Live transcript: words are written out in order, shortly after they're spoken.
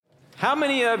How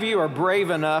many of you are brave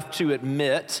enough to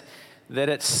admit that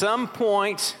at some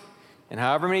point, in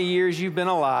however many years you've been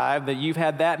alive, that you've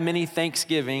had that many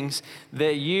Thanksgivings,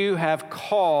 that you have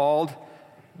called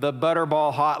the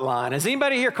Butterball hotline? Has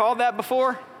anybody here called that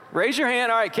before? Raise your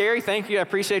hand. All right, Carrie, thank you. I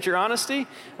appreciate your honesty.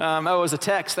 It was a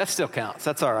text. That still counts.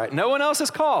 That's all right. No one else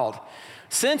has called.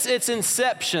 Since its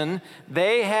inception,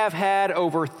 they have had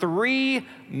over 3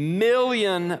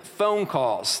 million phone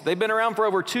calls. They've been around for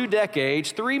over 2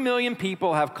 decades. 3 million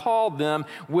people have called them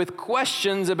with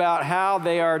questions about how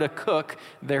they are to cook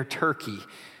their turkey.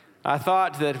 I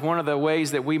thought that one of the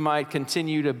ways that we might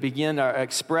continue to begin to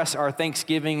express our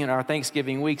Thanksgiving and our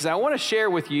Thanksgiving weeks, I want to share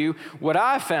with you what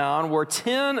I found were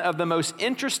 10 of the most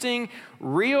interesting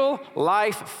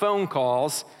real-life phone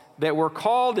calls that were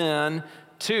called in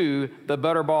to the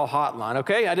Butterball hotline,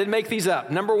 okay? I didn't make these up.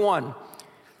 Number 1,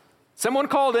 someone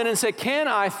called in and said, "Can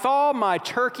I thaw my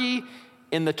turkey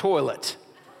in the toilet?"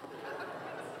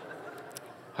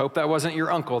 Hope that wasn't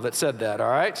your uncle that said that, all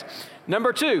right?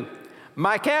 Number 2,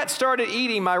 "My cat started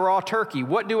eating my raw turkey.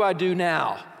 What do I do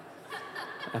now?"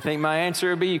 I think my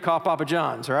answer would be you call Papa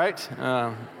John's, right?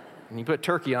 And you put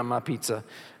turkey on my pizza.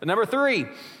 Number 3,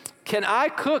 "Can I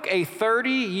cook a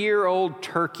 30-year-old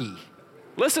turkey?"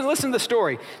 Listen to the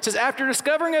story. It says, after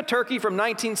discovering a turkey from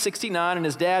 1969 in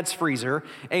his dad's freezer,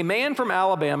 a man from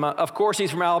Alabama, of course he's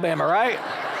from Alabama, right?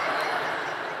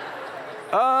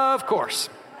 Of course.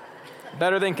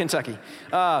 Better than Kentucky.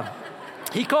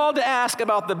 He called to ask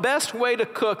about the best way to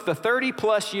cook the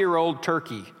 30-plus-year-old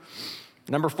turkey.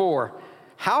 Number 4,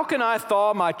 "How can I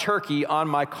thaw my turkey on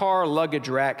my car luggage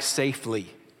rack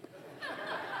safely?"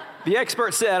 The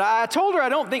expert said, "I told her I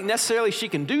don't think necessarily she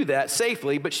can do that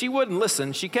safely, but she wouldn't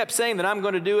listen. She kept saying that I'm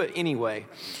going to do it anyway."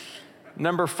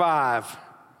 Number 5,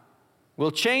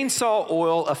 "Will chainsaw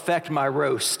oil affect my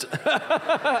roast?"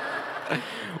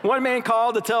 One man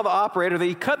called to tell the operator that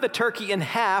he cut the turkey in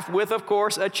half with, of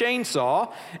course, a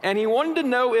chainsaw, and he wanted to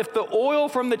know if the oil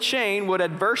from the chain would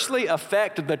adversely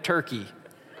affect the turkey.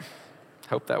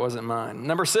 Hope that wasn't mine.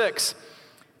 Number 6,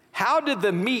 "How did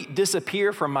the meat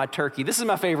disappear from my turkey?" This is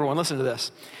my favorite one. Listen to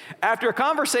this. After a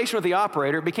conversation with the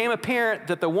operator, it became apparent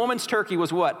that the woman's turkey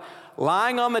was what?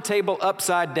 Lying on the table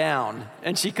upside down,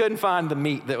 and she couldn't find the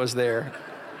meat that was there.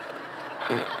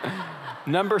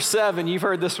 Number 7, you've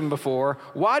heard this one before.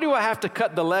 "Why do I have to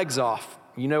cut the legs off?"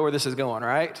 You know where this is going,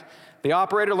 right? The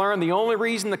operator learned the only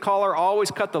reason the caller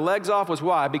always cut the legs off was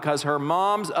why? Because her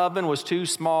mom's oven was too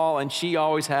small and she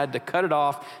always had to cut it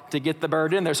off to get the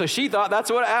bird in there. So she thought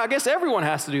that's what, I guess everyone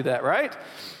has to do that, right?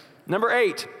 Number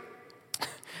 8,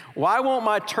 "Why won't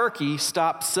my turkey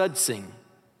stop sudsing?"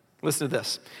 Listen to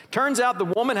this. Turns out the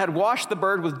woman had washed the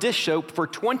bird with dish soap for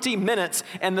 20 minutes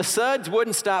and the suds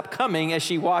wouldn't stop coming as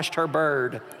she washed her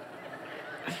bird.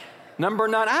 Number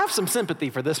 9, I have some sympathy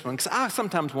for this one because I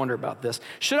sometimes wonder about this.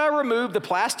 "Should I remove the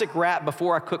plastic wrap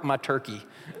before I cook my turkey?"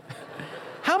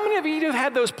 How many of you have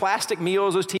had those plastic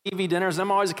meals, those TV dinners?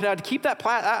 I'm always a kid, to keep that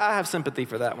I have sympathy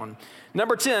for that one.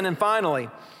 Number 10, and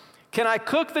finally, "Can I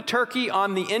cook the turkey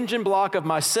on the engine block of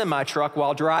my semi-truck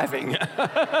while driving?"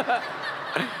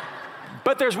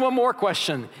 But there's one more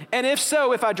question. "And if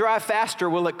so, if I drive faster,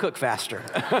 will it cook faster?"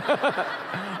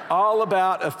 All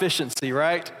about efficiency,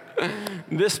 right?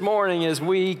 This morning, as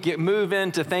we move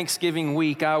into Thanksgiving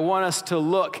week, I want us to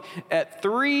look at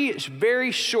 3 very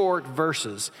short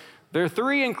verses. They're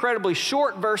 3 incredibly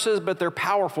short verses, but they're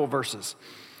powerful verses.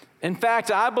 In fact,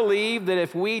 I believe that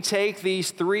if we take these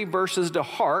 3 verses to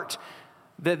heart,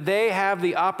 that they have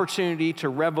the opportunity to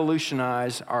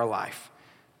revolutionize our life.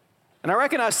 And I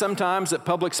recognize sometimes that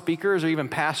public speakers or even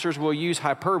pastors will use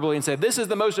hyperbole and say, this is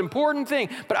the most important thing,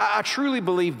 but I truly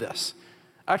believe this.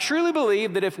 I truly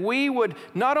believe that if we would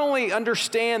not only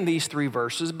understand these 3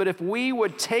 verses, but if we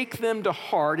would take them to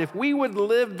heart, if we would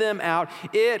live them out,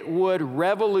 it would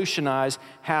revolutionize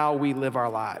how we live our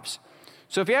lives.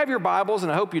 So if you have your Bibles,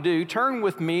 and I hope you do, turn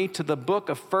with me to the book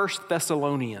of 1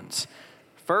 Thessalonians.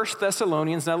 1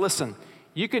 Thessalonians. Now listen,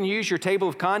 you can use your table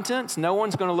of contents. No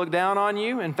one's going to look down on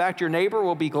you. In fact, your neighbor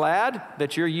will be glad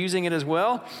that you're using it as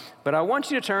well. But I want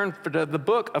you to turn to the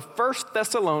book of 1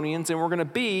 Thessalonians, and we're going to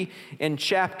be in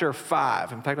chapter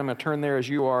 5. In fact, I'm going to turn there as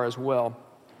you are as well.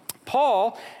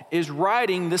 Paul is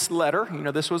writing this letter. You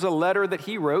know, this was a letter that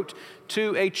he wrote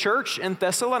to a church in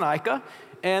Thessalonica.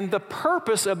 And the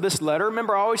purpose of this letter,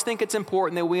 remember, I always think it's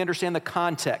important that we understand the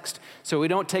context. So we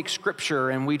don't take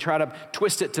scripture and we try to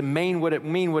twist it to mean what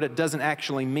it doesn't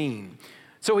actually mean.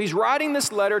 So he's writing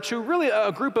this letter to really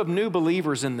a group of new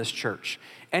believers in this church.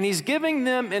 And he's giving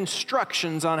them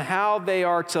instructions on how they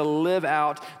are to live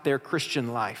out their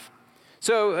Christian life.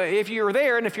 So if you're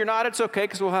there, and if you're not, it's okay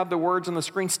because we'll have the words on the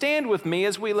screen. Stand with me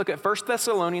as we look at 1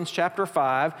 Thessalonians chapter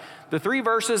 5. The three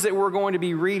verses that we're going to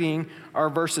be reading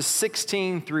are verses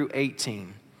 16 through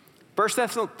 18. 1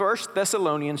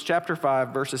 Thessalonians chapter 5,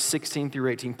 verses 16 through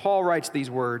 18. Paul writes these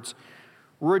words,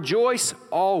 "Rejoice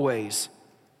always,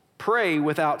 pray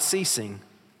without ceasing,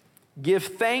 give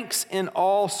thanks in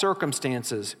all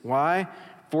circumstances." Why?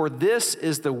 "For this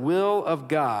is the will of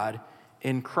God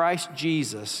in Christ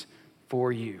Jesus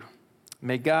for you."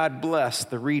 May God bless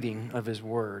the reading of his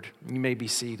word. You may be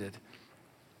seated.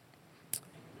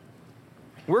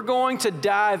 We're going to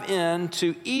dive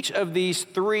into each of these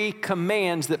three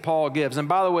commands that Paul gives. And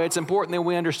by the way, it's important that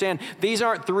we understand these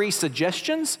aren't three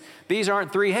suggestions. These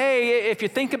aren't three, hey, if you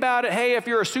think about it, hey, if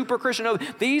you're a super Christian. No,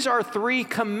 these are three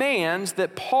commands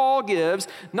that Paul gives,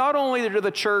 not only to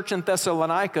the church in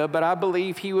Thessalonica, but I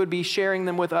believe he would be sharing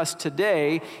them with us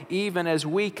today, even as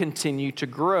we continue to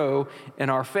grow in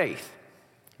our faith.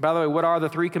 By the way, what are the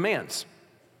three commands?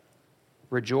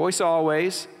 Rejoice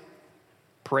always,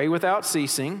 pray without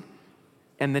ceasing,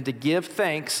 and then to give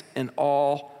thanks in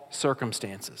all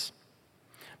circumstances.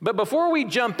 But before we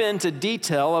jump into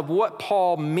detail of what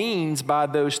Paul means by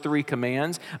those three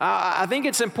commands, I think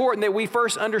it's important that we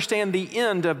first understand the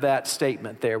end of that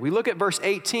statement there. We look at verse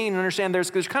 18 and understand there's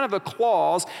kind of a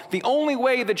clause. The only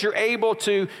way that you're able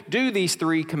to do these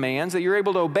three commands, that you're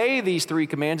able to obey these three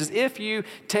commands, is if you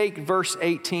take verse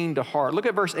 18 to heart. Look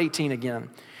at verse 18 again.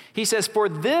 He says, "For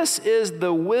this is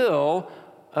the will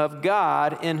of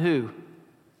God in who?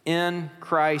 In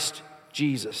Christ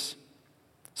Jesus."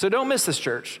 So don't miss this,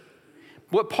 church.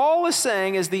 What Paul is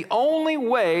saying is the only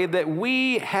way that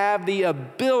we have the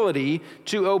ability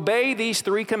to obey these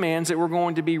three commands that we're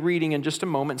going to be reading in just a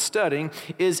moment, studying,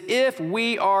 is if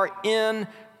we are in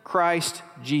Christ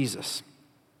Jesus.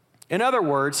 In other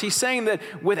words, he's saying that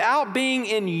without being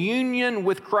in union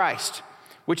with Christ,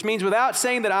 which means without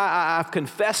saying that I've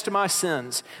confessed my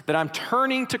sins, that I'm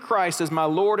turning to Christ as my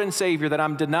Lord and Savior, that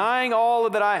I'm denying all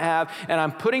that I have, and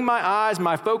I'm putting my eyes,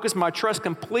 my focus, my trust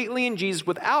completely in Jesus.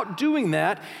 Without doing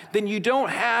that, then you don't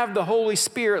have the Holy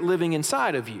Spirit living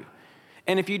inside of you.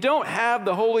 And if you don't have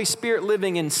the Holy Spirit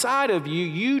living inside of you,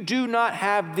 you do not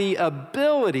have the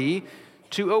ability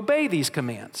to obey these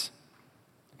commands.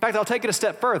 In fact, I'll take it a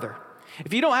step further.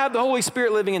 If you don't have the Holy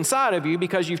Spirit living inside of you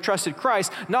because you've trusted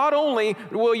Christ, not only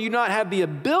will you not have the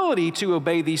ability to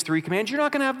obey these three commands, you're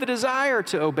not going to have the desire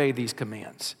to obey these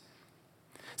commands.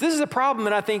 So this is a problem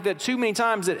that I think that too many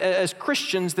times that as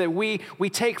Christians that we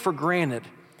take for granted.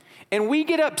 And we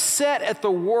get upset at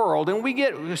the world, and we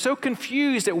get so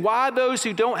confused at why those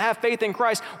who don't have faith in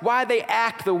Christ, why they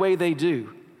act the way they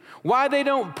do. Why they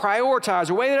don't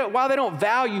prioritize, or why they don't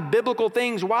value biblical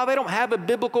things, why they don't have a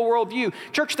biblical worldview.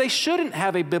 Church, they shouldn't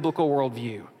have a biblical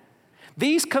worldview.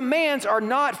 These commands are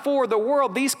not for the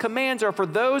world. These commands are for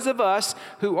those of us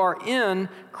who are in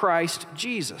Christ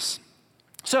Jesus.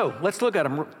 So let's look at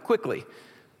them quickly.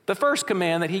 The first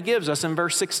command that he gives us in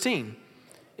verse 16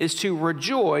 is to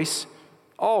rejoice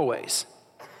always.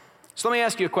 So let me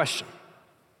ask you a question.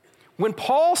 When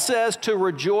Paul says to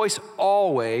rejoice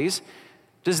always,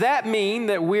 does that mean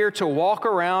that we're to walk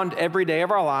around every day of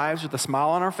our lives with a smile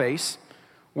on our face?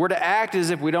 We're to act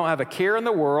as if we don't have a care in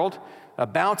the world, a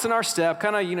bounce in our step,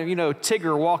 kind of,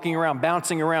 Tigger walking around,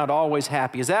 bouncing around, always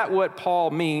happy. Is that what Paul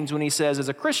means when he says, as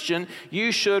a Christian,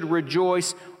 you should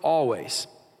rejoice always?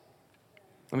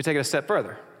 Let me take it a step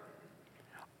further.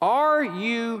 Are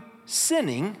you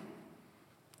sinning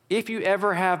if you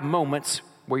ever have moments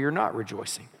where you're not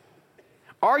rejoicing?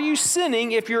 Are you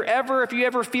sinning if you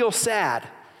ever feel sad?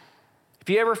 If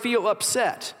you ever feel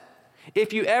upset?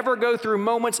 If you ever go through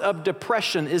moments of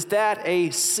depression, is that a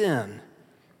sin?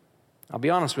 I'll be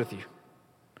honest with you.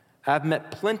 I've met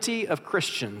plenty of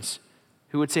Christians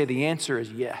who would say the answer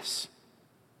is yes.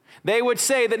 They would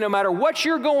say that no matter what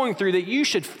you're going through, that you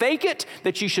should fake it,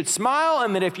 that you should smile,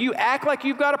 and that if you act like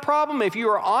you've got a problem, if you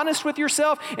are honest with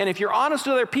yourself, and if you're honest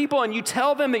with other people, and you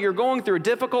tell them that you're going through a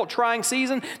difficult, trying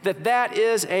season, that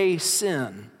is a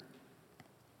sin.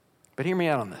 But hear me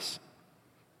out on this.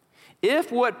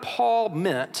 If what Paul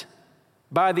meant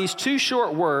by these two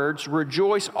short words,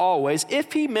 rejoice always,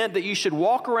 if he meant that you should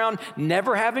walk around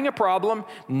never having a problem,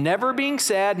 never being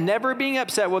sad, never being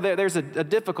upset, well, there's a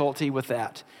difficulty with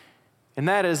that. And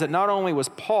that is that not only was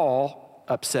Paul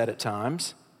upset at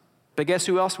times, but guess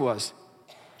who else was?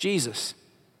 Jesus.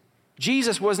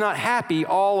 Jesus was not happy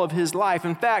all of his life.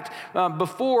 In fact,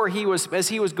 as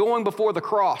he was going before the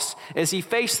cross, as he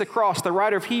faced the cross, the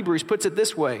writer of Hebrews puts it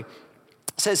this way. It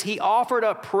says he offered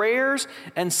up prayers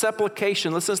and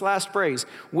supplication. Listen to this last phrase.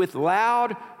 With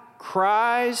loud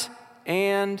cries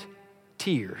and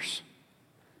tears.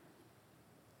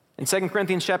 In 2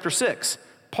 Corinthians chapter 6,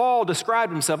 Paul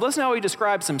described himself, listen how he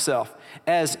describes himself,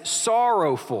 as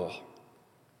sorrowful,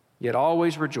 yet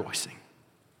always rejoicing.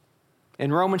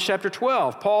 In Romans chapter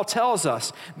 12, Paul tells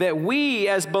us that we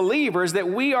as believers, that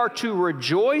we are to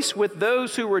rejoice with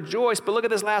those who rejoice. But look at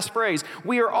this last phrase.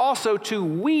 We are also to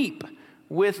weep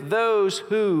with those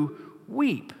who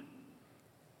weep.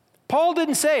 Paul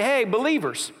didn't say, hey,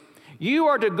 believers, you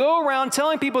are to go around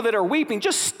telling people that are weeping,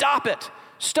 just stop it.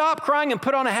 Stop crying and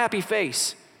put on a happy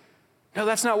face. No,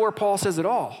 that's not where Paul says it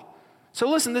all. So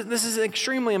listen, this is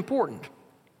extremely important.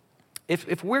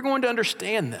 If we're going to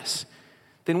understand this,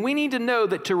 then we need to know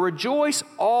that to rejoice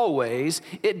always,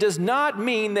 it does not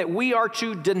mean that we are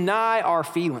to deny our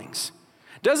feelings.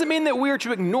 It doesn't mean that we are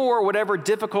to ignore whatever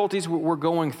difficulties we're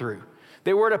going through,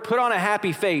 that we're to put on a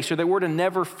happy face or that we're to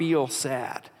never feel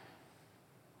sad.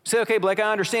 Say, okay, Blake,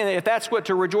 I understand that if that's what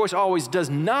to rejoice always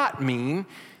does not mean,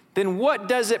 then what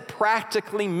does it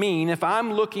practically mean if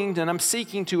I'm looking and I'm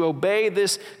seeking to obey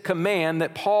this command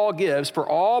that Paul gives for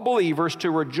all believers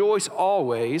to rejoice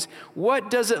always?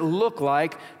 What does it look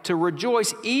like to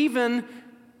rejoice even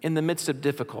in the midst of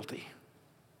difficulty?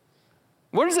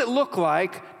 What does it look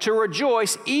like to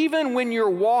rejoice even when you're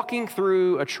walking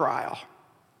through a trial?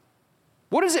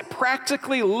 What does it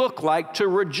practically look like to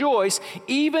rejoice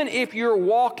even if you're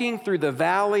walking through the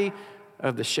valley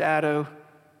of the shadow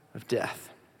of death?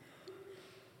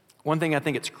 One thing I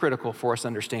think it's critical for us to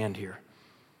understand here.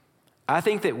 I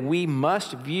think that we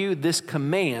must view this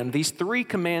command, these three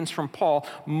commands from Paul,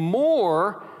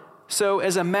 more so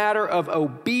as a matter of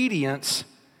obedience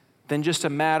than just a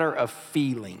matter of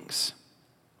feelings.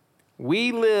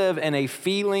 We live in a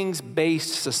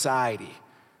feelings-based society.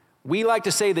 We like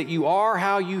to say that you are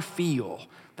how you feel.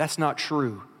 That's not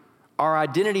true. Our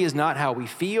identity is not how we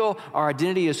feel. Our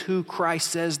identity is who Christ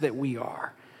says that we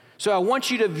are. So I want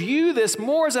you to view this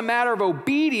more as a matter of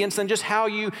obedience than just how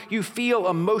you feel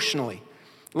emotionally.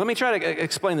 Let me try to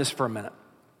explain this for a minute.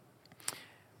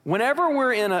 Whenever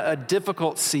we're in a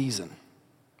difficult season,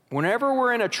 whenever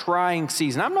we're in a trying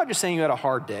season, I'm not just saying you had a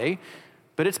hard day,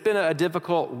 but it's been a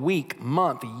difficult week,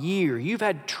 month, year. You've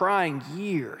had trying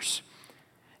years.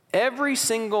 Every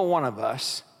single one of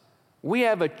us, we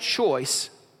have a choice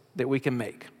that we can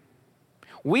make.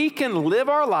 We can live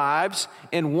our lives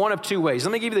in one of two ways.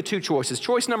 Let me give you the two choices.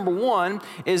 Choice number one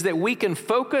is that we can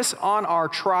focus on our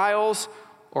trials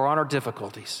or on our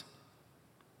difficulties.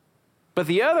 But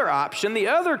the other option, the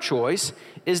other choice,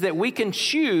 is that we can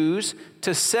choose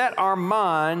to set our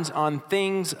minds on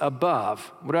things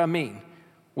above. What do I mean?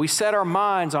 We set our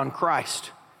minds on Christ.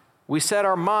 We set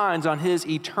our minds on His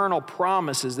eternal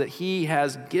promises that He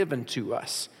has given to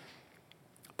us.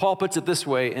 Paul puts it this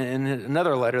way in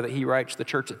another letter that he writes to the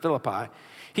church at Philippi.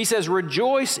 He says,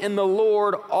 "Rejoice in the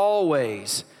Lord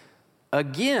always.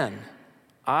 Again,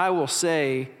 I will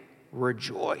say,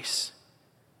 rejoice."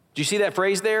 Do you see that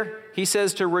phrase there? He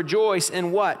says to rejoice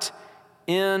in what?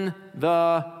 In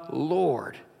the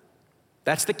Lord.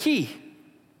 That's the key.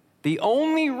 The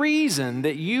only reason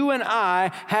that you and I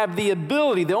have the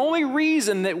ability, the only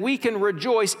reason that we can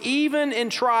rejoice even in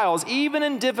trials, even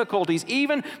in difficulties,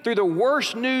 even through the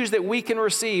worst news that we can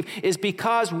receive is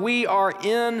because we are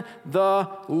in the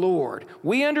Lord.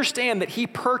 We understand that He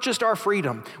purchased our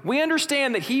freedom. We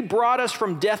understand that He brought us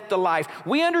from death to life.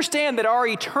 We understand that our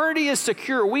eternity is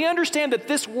secure. We understand that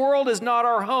this world is not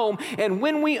our home. And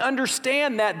when we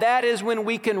understand that, that is when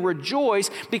we can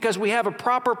rejoice because we have a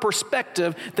proper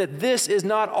perspective that this is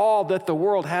not all that the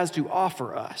world has to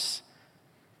offer us.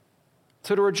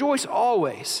 So to rejoice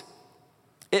always,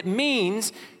 it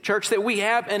means, church, that we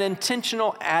have an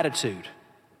intentional attitude.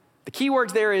 The key word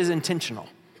there is intentional.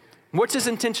 What's this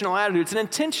intentional attitude? It's an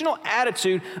intentional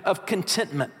attitude of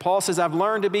contentment. Paul says, I've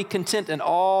learned to be content in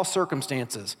all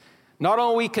circumstances. Not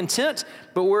only are we content,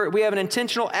 but we have an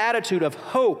intentional attitude of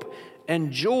hope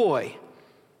and joy.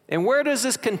 And where does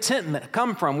this contentment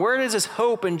come from? Where does this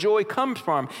hope and joy come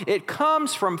from? It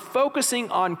comes from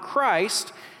focusing on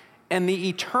Christ and the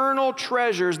eternal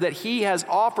treasures that He has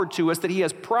offered to us, that He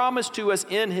has promised to us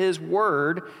in His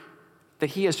Word, that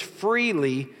He has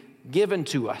freely given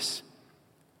to us.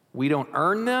 We don't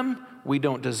earn them. We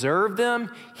don't deserve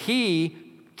them. He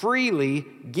freely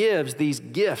gives these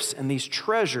gifts and these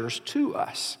treasures to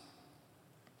us.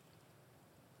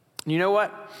 You know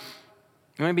what?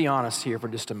 Let me be honest here for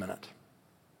just a minute.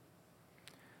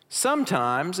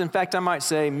 Sometimes, in fact, I might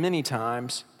say many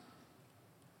times,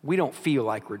 we don't feel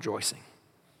like rejoicing.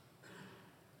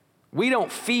 We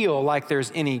don't feel like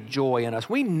there's any joy in us.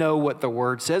 We know what the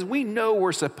Word says. We know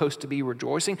we're supposed to be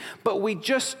rejoicing, but we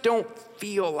just don't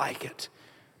feel like it.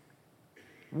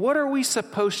 What are we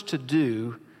supposed to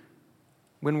do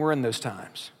when we're in those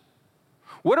times?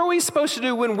 What are we supposed to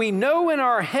do when we know in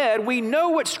our head, we know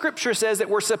what Scripture says that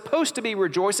we're supposed to be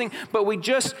rejoicing, but we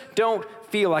just don't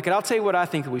feel like it? I'll tell you what I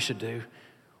think that we should do.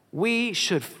 We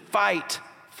should fight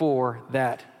for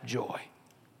that joy.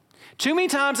 Too many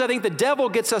times I think the devil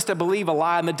gets us to believe a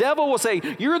lie, and the devil will say,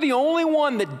 you're the only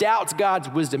one that doubts God's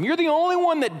wisdom. You're the only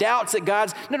one that doubts that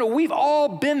God's, no, we've all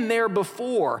been there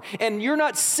before. And you're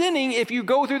not sinning if you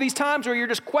go through these times where you're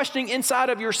just questioning inside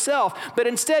of yourself. But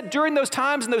instead, during those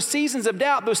times and those seasons of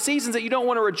doubt, those seasons that you don't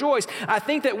want to rejoice, I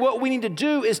think that what we need to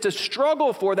do is to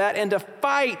struggle for that and to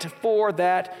fight for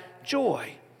that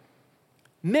joy.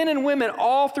 Men and women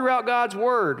all throughout God's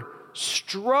word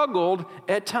struggled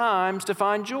at times to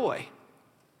find joy.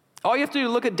 All you have to do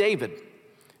is look at David.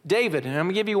 David, and I'm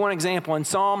going to give you one example in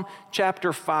Psalm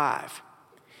chapter 5.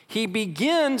 He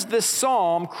begins this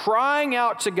psalm crying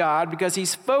out to God because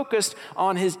he's focused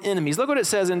on his enemies. Look what it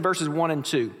says in verses 1 and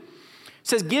 2. It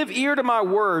says, give ear to my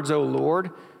words, O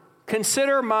Lord.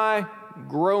 Consider my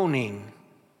groaning.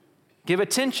 Give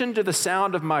attention to the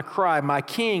sound of my cry, my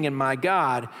King and my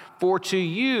God, for to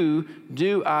you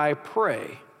do I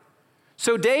pray.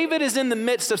 So David is in the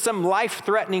midst of some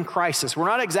life-threatening crisis. We're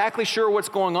not exactly sure what's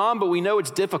going on, but we know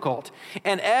it's difficult.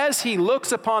 And as he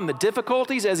looks upon the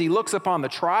difficulties, as he looks upon the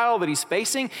trial that he's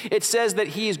facing, it says that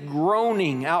he is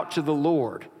groaning out to the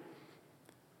Lord.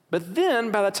 But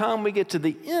then, by the time we get to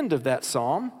the end of that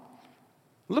psalm,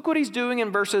 look what he's doing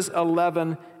in verses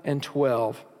 11 and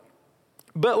 12.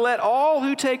 But let all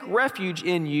who take refuge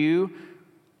in you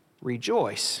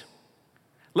rejoice.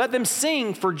 Let them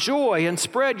sing for joy and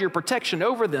spread your protection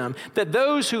over them, that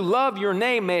those who love your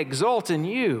name may exult in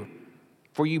you.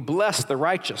 For you bless the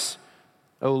righteous,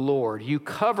 O Lord. You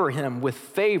cover him with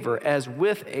favor as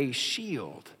with a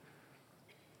shield.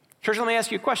 Church, let me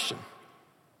ask you a question.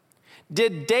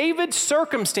 Did David's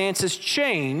circumstances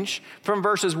change from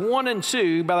verses 1 and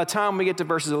 2 by the time we get to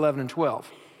verses 11 and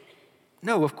 12?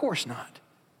 No, of course not.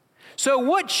 So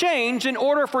what changed in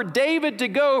order for David to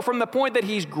go from the point that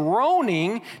he's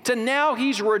groaning to now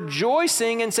he's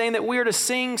rejoicing and saying that we are to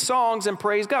sing songs and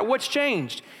praise God? What's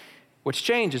changed? What's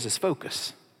changed is his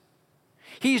focus.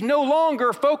 He's no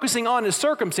longer focusing on his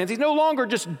circumstance. He's no longer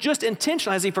just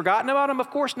intentional. Has he forgotten about him? Of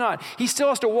course not. He still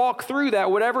has to walk through that,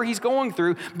 whatever he's going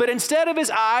through. But instead of his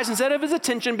eyes, instead of his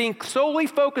attention being solely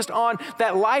focused on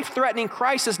that life-threatening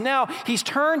crisis, now he's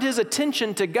turned his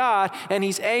attention to God and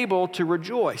he's able to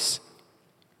rejoice.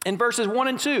 In verses 1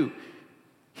 and 2,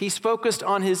 he's focused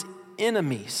on his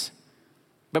enemies.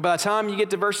 But by the time you get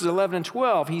to verses 11 and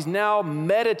 12, he's now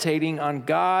meditating on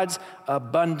God's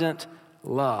abundant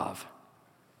love.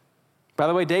 By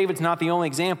the way, David's not the only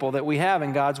example that we have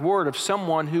in God's word of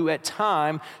someone who at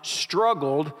time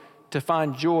struggled to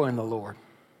find joy in the Lord.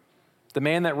 The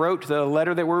man that wrote the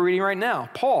letter that we're reading right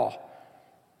now, Paul,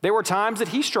 there were times that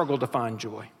he struggled to find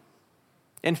joy.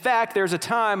 In fact, there's a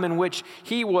time in which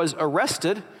he was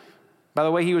arrested. By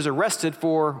the way, he was arrested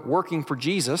for working for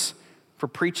Jesus, for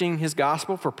preaching his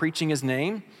gospel, for preaching his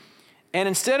name. And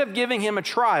instead of giving him a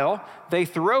trial, they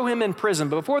throw him in prison.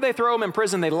 But before they throw him in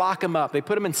prison, they lock him up. They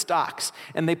put him in stocks,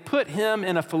 and they put him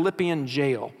in a Philippian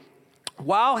jail.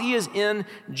 While he is in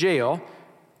jail,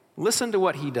 listen to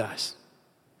what he does.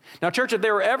 Now, church, if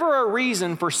there were ever a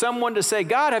reason for someone to say,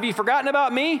 God, have you forgotten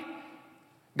about me?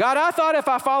 God, I thought if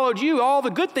I followed you, all the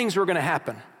good things were going to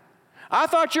happen. I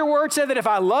thought your word said that if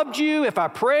I loved you, if I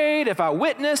prayed, if I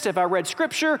witnessed, if I read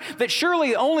scripture, that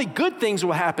surely only good things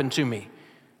will happen to me.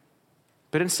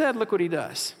 But instead, look what he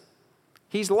does.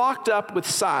 He's locked up with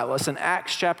Silas in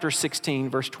Acts chapter 16,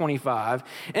 verse 25.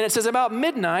 And it says, about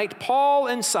midnight, Paul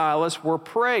and Silas were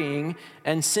praying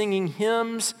and singing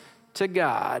hymns to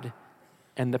God,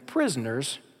 and the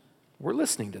prisoners were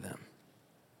listening to them.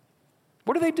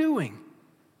 What are they doing?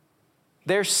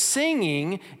 They're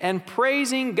singing and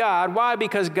praising God. Why?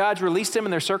 Because God's released them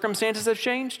and their circumstances have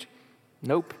changed?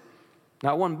 Nope,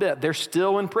 not one bit. They're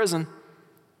still in prison.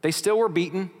 They still were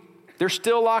beaten. They're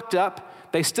still locked up.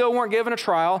 They still weren't given a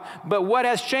trial. But what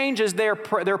has changed is their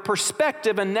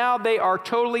perspective, and now they are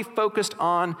totally focused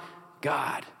on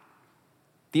God.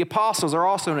 The apostles are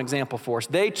also an example for us.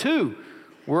 They too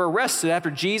were arrested after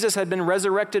Jesus had been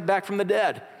resurrected back from the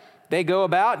dead. They go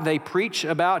about, they preach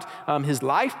about his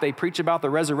life, they preach about the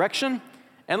resurrection.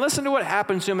 And listen to what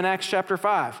happens to him in Acts chapter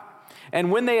 5. And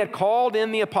when they had called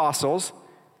in the apostles,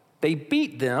 they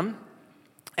beat them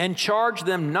and charged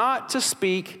them not to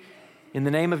speak in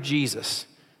the name of Jesus,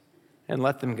 and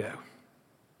let them go.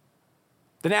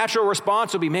 The natural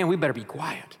response will be, man, we better be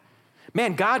quiet.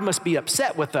 Man, God must be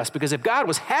upset with us, because if God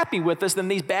was happy with us, then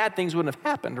these bad things wouldn't have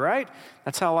happened, right?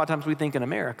 That's how a lot of times we think in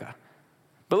America.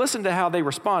 But listen to how they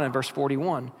respond in verse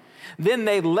 41. Then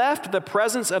they left the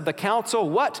presence of the council,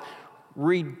 what?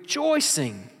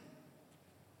 Rejoicing.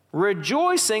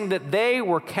 Rejoicing that they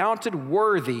were counted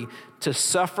worthy to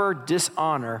suffer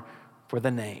dishonor for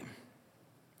the name.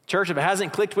 Church, if it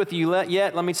hasn't clicked with you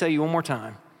yet, let me tell you one more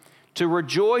time. To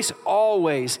rejoice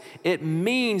always, it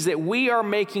means that we are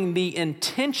making the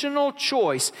intentional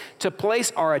choice to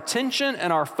place our attention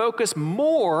and our focus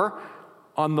more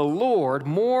on the Lord,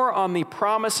 more on the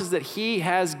promises that He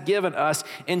has given us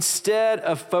instead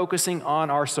of focusing on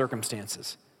our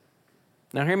circumstances.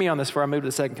 Now hear me on this before I move to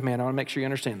the second command. I want to make sure you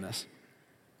understand this.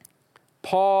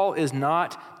 Paul is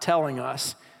not telling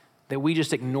us that we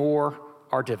just ignore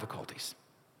our difficulties.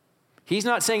 He's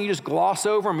not saying you just gloss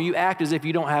over them or you act as if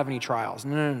you don't have any trials.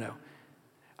 No.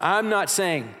 I'm not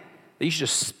saying that you should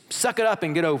just suck it up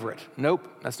and get over it. Nope,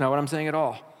 that's not what I'm saying at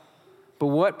all. But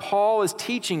what Paul is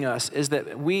teaching us is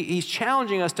that he's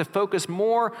challenging us to focus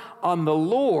more on the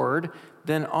Lord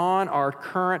than on our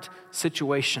current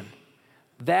situation.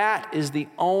 That is the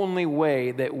only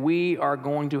way that we are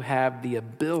going to have the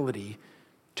ability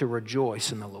to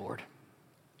rejoice in the Lord.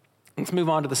 Let's move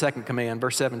on to the second command,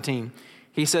 verse 17.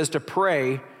 He says to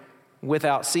pray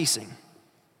without ceasing.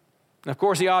 And of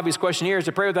course, the obvious question here is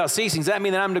to pray without ceasing. Does that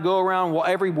mean that I'm to go around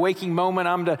every waking moment,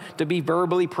 I'm to be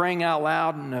verbally praying out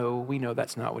loud? No, we know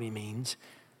that's not what he means.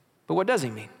 But what does he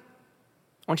mean?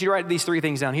 I want you to write these three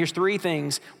things down. Here's three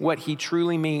things what he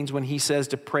truly means when he says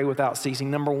to pray without ceasing.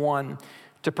 Number one,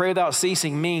 to pray without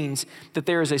ceasing means that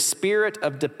there is a spirit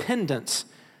of dependence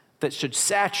that should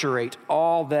saturate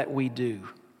all that we do.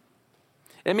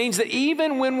 It means that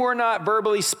even when we're not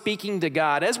verbally speaking to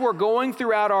God, as we're going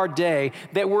throughout our day,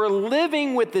 that we're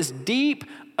living with this deep,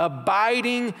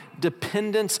 abiding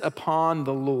dependence upon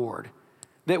the Lord.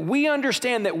 That we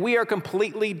understand that we are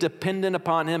completely dependent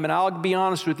upon Him. And I'll be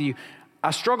honest with you,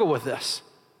 I struggle with this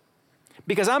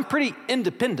because I'm pretty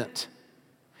independent.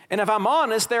 And if I'm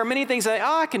honest, there are many things that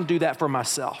I can do that for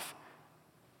myself.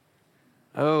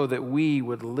 Oh, that we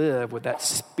would live with that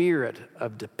spirit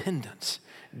of dependence.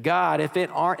 God, if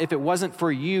it wasn't for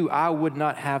you, I would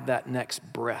not have that next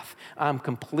breath. I'm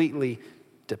completely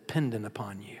dependent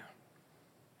upon you.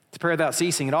 To pray without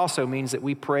ceasing, it also means that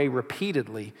we pray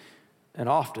repeatedly and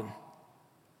often.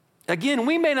 Again,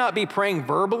 we may not be praying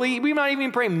verbally, we might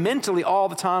even pray mentally all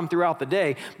the time throughout the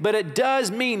day, but it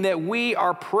does mean that we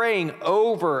are praying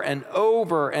over and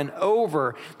over and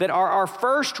over, that our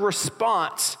first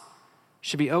response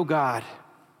should be, oh God.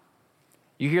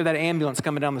 You hear that ambulance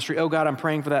coming down the street. Oh God, I'm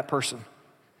praying for that person.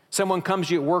 Someone comes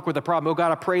to you at work with a problem. Oh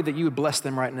God, I pray that you would bless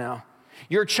them right now.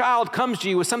 Your child comes to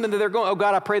you with something that they're going, oh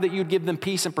God, I pray that you'd give them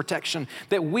peace and protection.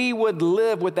 That we would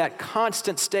live with that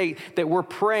constant state that we're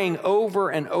praying over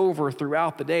and over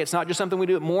throughout the day. It's not just something we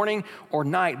do at morning or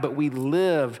night, but we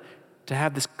live to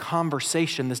have this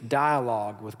conversation, this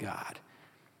dialogue with God.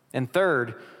 And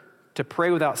third, to pray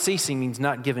without ceasing means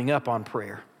not giving up on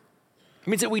prayer. It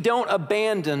means that we don't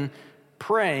abandon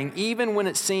praying even when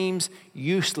it seems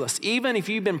useless. Even if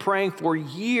you've been praying for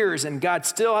years and God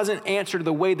still hasn't answered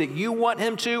the way that you want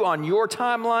Him to on your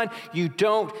timeline, you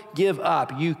don't give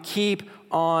up. You keep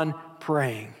on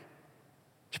praying.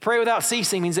 To pray without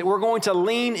ceasing means that we're going to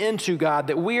lean into God,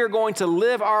 that we are going to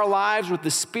live our lives with the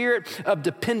spirit of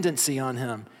dependency on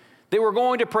Him, that we're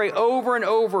going to pray over and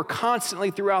over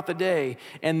constantly throughout the day,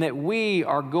 and that we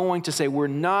are going to say we're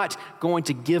not going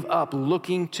to give up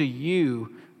looking to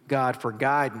you, God, for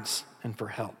guidance and for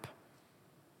help.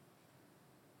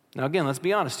 Now again, let's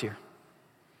be honest here.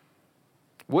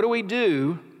 What do we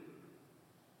do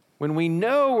when we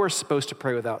know we're supposed to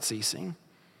pray without ceasing?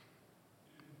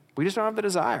 We just don't have the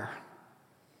desire.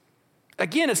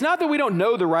 Again, it's not that we don't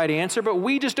know the right answer, but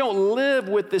we just don't live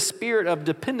with the spirit of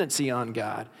dependency on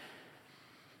God.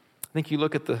 I think you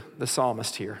look at the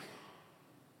psalmist here.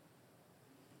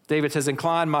 David says,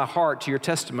 incline my heart to your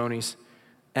testimonies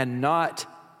and not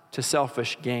to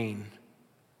selfish gain.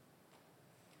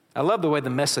 I love the way the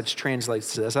Message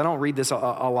translates this. I don't read this a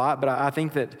lot, but I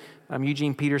think that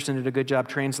Eugene Peterson did a good job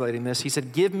translating this. He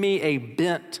said, give me a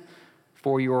bent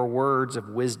for your words of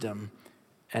wisdom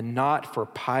and not for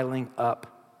piling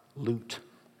up loot.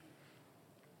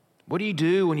 What do you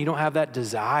do when you don't have that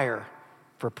desire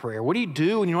for prayer? What do you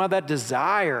do when you don't have that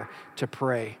desire to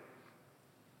pray?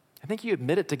 I think you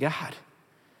admit it to God.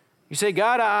 You say,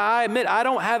 God, I admit I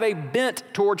don't have a bent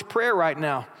towards prayer right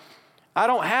now. I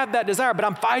don't have that desire, but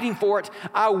I'm fighting for it.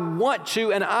 I want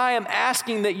to, and I am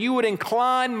asking that you would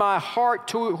incline my heart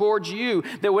towards you,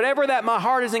 that whatever that my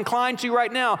heart is inclined to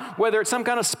right now, whether it's some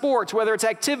kind of sports, whether it's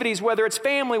activities, whether it's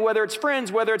family, whether it's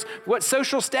friends, whether it's what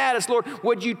social status, Lord,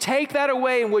 would you take that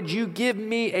away and would you give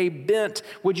me a bent?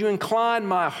 Would you incline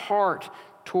my heart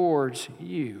towards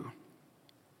you.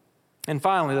 And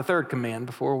finally, the third command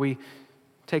before we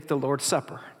take the Lord's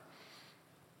Supper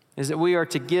is that we are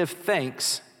to give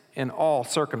thanks in all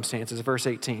circumstances, verse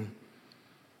 18.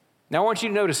 Now I want you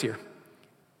to notice here,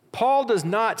 Paul does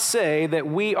not say that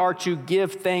we are to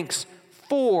give thanks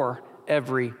for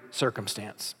every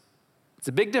circumstance. It's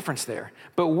a big difference there.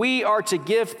 But we are to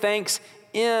give thanks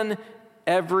in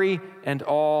every and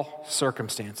all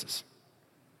circumstances.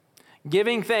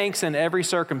 Giving thanks in every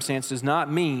circumstance does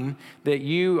not mean that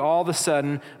you all of a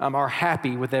sudden are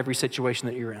happy with every situation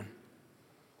that you're in.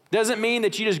 Doesn't mean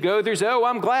that you just go through, oh,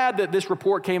 I'm glad that this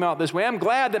report came out this way. I'm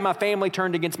glad that my family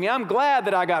turned against me. I'm glad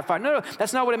that I got fired. No,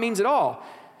 that's not what it means at all.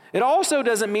 It also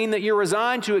doesn't mean that you're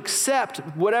resigned to accept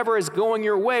whatever is going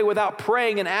your way without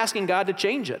praying and asking God to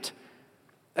change it.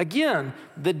 Again,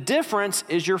 the difference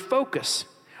is your focus.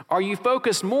 Are you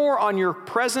focused more on your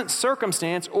present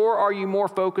circumstance, or are you more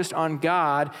focused on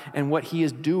God and what He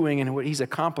is doing and what He's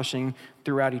accomplishing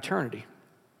throughout eternity?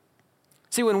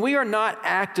 See, when we are not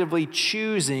actively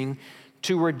choosing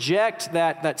to reject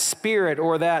that spirit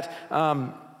or that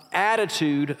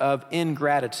attitude of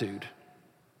ingratitude,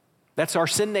 that's our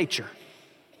sin nature.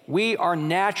 We are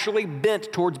naturally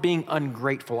bent towards being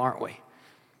ungrateful, aren't we?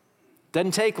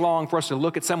 Doesn't take long for us to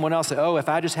look at someone else and say, oh, if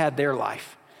I just had their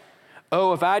life.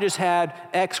 Oh, if I just had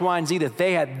X, Y, and Z that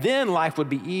they had, then life would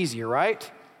be easier, right?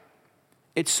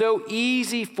 It's so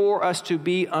easy for us to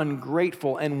be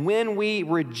ungrateful. And when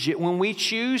we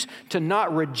choose to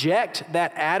not reject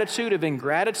that attitude of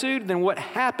ingratitude, then what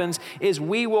happens is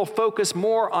we will focus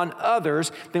more on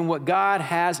others than what God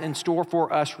has in store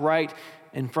for us right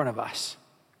in front of us.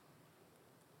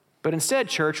 But instead,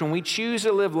 church, when we choose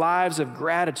to live lives of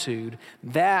gratitude,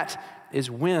 that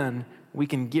is when we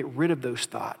can get rid of those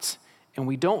thoughts. And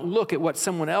we don't look at what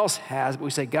someone else has, but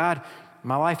we say, God,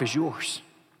 my life is yours.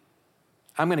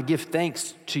 I'm going to give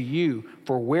thanks to you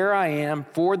for where I am,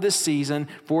 for this season,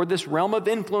 for this realm of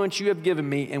influence you have given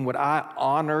me, and would I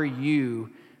honor you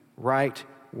right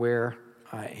where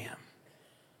I am.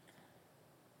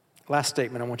 Last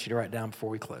statement I want you to write down before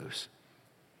we close.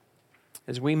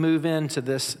 As we move into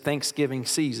this Thanksgiving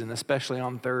season, especially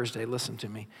on Thursday, listen to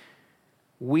me.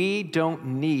 We don't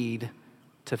need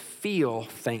to feel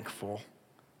thankful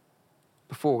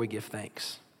before we give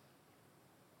thanks.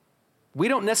 We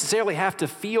don't necessarily have to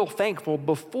feel thankful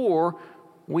before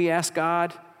we ask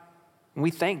God and we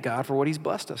thank God for what He's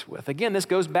blessed us with. Again, this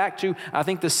goes back to, I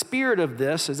think the spirit of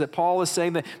this is that Paul is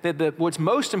saying that what's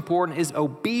most important is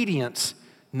obedience,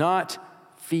 not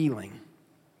feeling.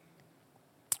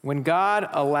 When God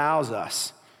allows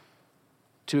us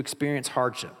to experience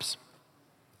hardships,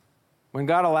 when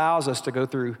God allows us to go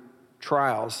through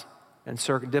trials and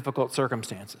difficult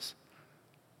circumstances,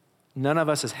 none of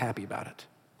us is happy about it.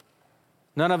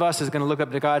 None of us is going to look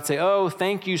up to God and say, oh,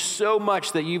 thank you so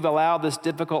much that you've allowed this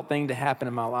difficult thing to happen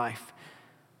in my life.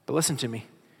 But listen to me.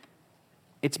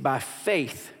 It's by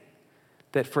faith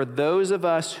that for those of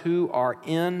us who are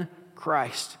in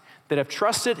Christ, that have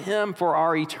trusted Him for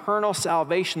our eternal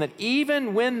salvation, that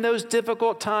even when those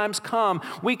difficult times come,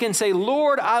 we can say,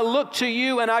 Lord, I look to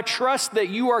you and I trust that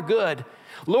you are good.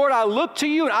 Lord, I look to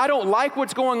you and I don't like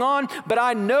what's going on, but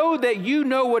I know that you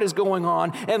know what is going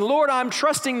on. And Lord, I'm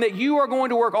trusting that you are going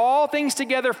to work all things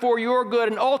together for your good.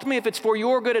 And ultimately, if it's for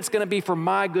your good, it's going to be for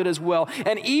my good as well.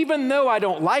 And even though I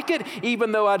don't like it,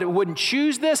 even though I wouldn't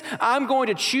choose this, I'm going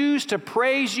to choose to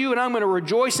praise you and I'm going to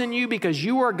rejoice in you because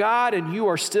you are God and you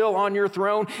are still on your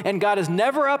throne. And God is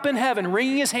never up in heaven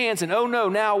wringing His hands and, oh no,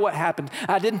 now what happened?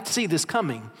 I didn't see this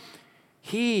coming.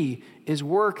 He is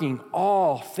working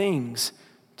all things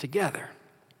together.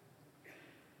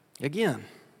 Again,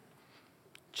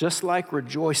 just like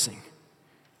rejoicing,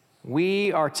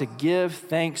 we are to give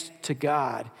thanks to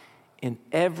God in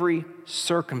every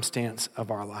circumstance of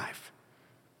our life,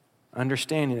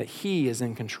 understanding that He is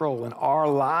in control. In our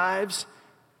lives,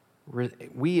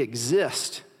 we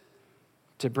exist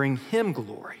to bring Him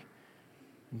glory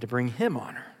and to bring Him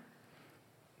honor,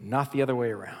 not the other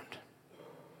way around.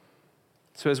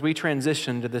 So as we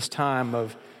transition to this time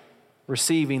of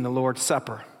receiving the Lord's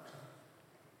Supper,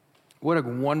 what a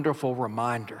wonderful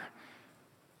reminder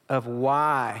of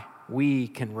why we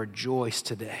can rejoice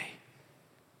today.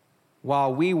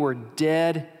 While we were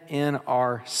dead in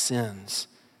our sins,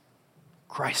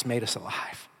 Christ made us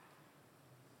alive.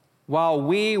 While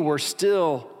we were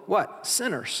still, what?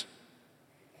 Sinners.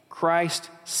 Christ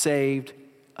saved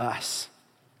us.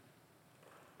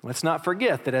 Let's not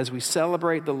forget that as we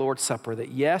celebrate the Lord's Supper, that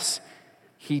yes,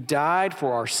 He died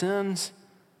for our sins,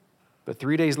 but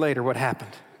 3 days later, what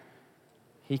happened?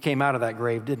 He came out of that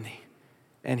grave, didn't He?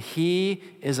 And he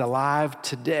is alive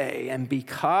today. And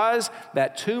because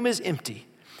that tomb is empty,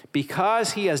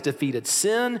 because he has defeated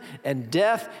sin and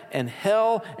death and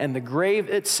hell and the grave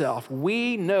itself,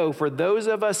 we know for those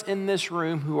of us in this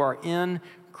room who are in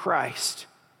Christ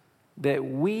that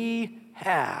we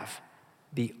have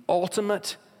the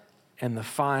ultimate and the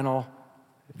final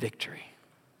victory.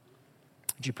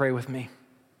 Would you pray with me?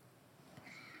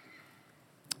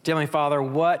 Dear Heavenly Father,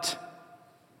 what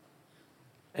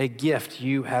a gift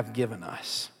you have given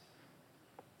us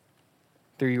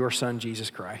through your Son, Jesus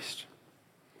Christ.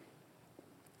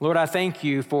 Lord, I thank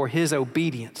you for his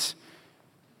obedience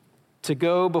to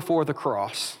go before the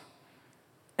cross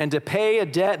and to pay a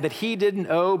debt that he didn't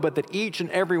owe, but that each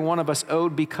and every one of us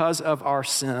owed because of our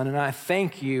sin. And I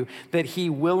thank you that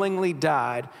he willingly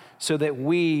died so that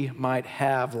we might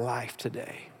have life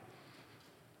today.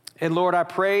 And Lord, I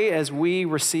pray as we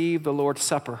receive the Lord's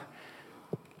Supper,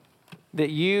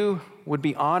 that you would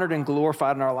be honored and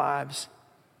glorified in our lives.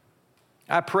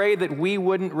 I pray that we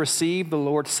wouldn't receive the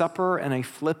Lord's Supper in a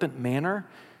flippant manner,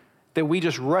 that we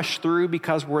just rush through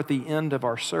because we're at the end of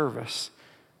our service.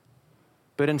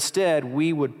 But instead,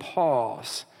 we would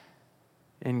pause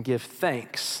and give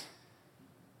thanks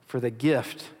for the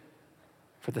gift,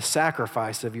 for the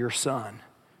sacrifice of your Son,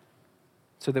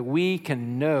 so that we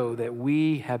can know that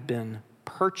we have been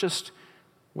purchased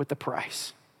with a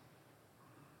price.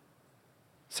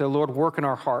 So, Lord, work in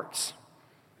our hearts,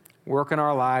 work in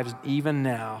our lives even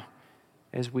now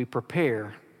as we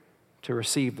prepare to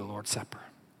receive the Lord's Supper.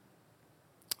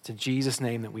 It's in Jesus'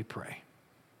 name that we pray.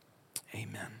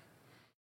 Amen.